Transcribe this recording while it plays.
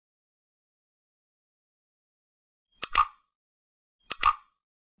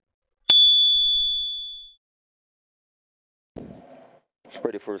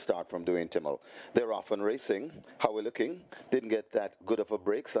ready for a start from Dwayne Timmel. They're off and racing. How we're looking? Didn't get that good of a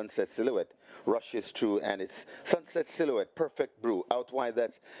break. Sunset Silhouette rushes through, and it's Sunset Silhouette, Perfect Brew. Out wide,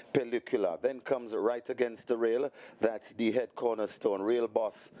 that's Pellicula. Then comes right against the rail. That's the head cornerstone. Real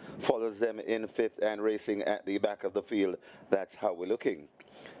Boss follows them in fifth and racing at the back of the field. That's how we're looking.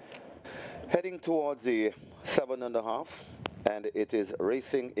 Heading towards the 7.5, and it is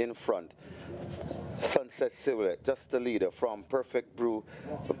racing in front. Sunset Silhouette, just the leader from Perfect Brew,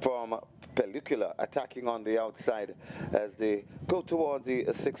 from Pellicula, attacking on the outside as they go towards the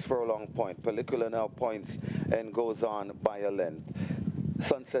 6 furlong point. Pellicula now points and goes on by a length.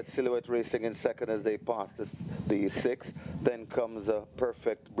 Sunset Silhouette racing in second as they pass the 6. Then comes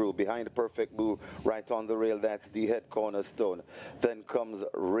Perfect Brew. Behind Perfect Brew, right on the rail, that's the head cornerstone. Then comes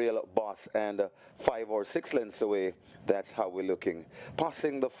Real Boss, and 5 or 6 lengths away, that's how we're looking.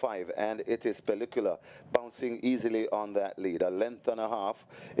 Passing the 5, and it is Pellicula bouncing easily on that lead. A length and a half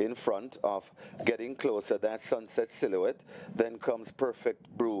in front of, getting closer, that's Sunset Silhouette. Then comes Perfect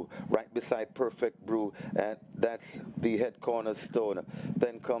Brew, right beside Perfect Brew, and that's the head cornerstone.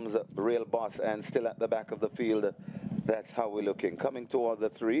 Then comes Real Boss, and still at the back of the field, that's how we're looking. Coming toward the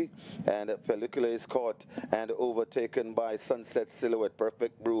 3, and Pellicula is caught and overtaken by Sunset Silhouette.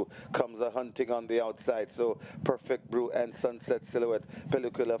 Perfect Brew comes a hunting on the outside, so Perfect Brew and Sunset Silhouette.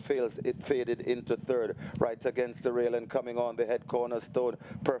 Pellicula fails, it faded into third, right against the rail and coming on the head cornerstone.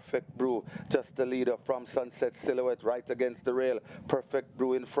 Perfect Brew, just the leader from Sunset Silhouette, right against the rail. Perfect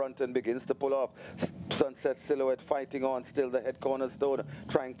Brew in front and begins to pull off. Sunset Silhouette fighting on, still the head cornerstone,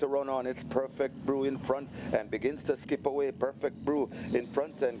 trying to run on. It's Perfect Brew in front and begins to skip away. Perfect Brew in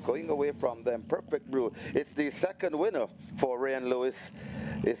front and going away from them. Perfect Brew, it's the second winner for Reyan Lewis.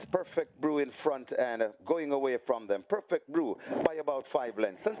 It's Perfect Brew in front and going away from them. Perfect Brew by about 5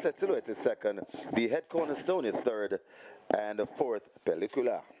 lengths. Sunset Silhouette is second. The head cornerstone is third, and fourth,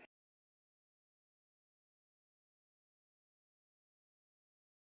 Pellicula.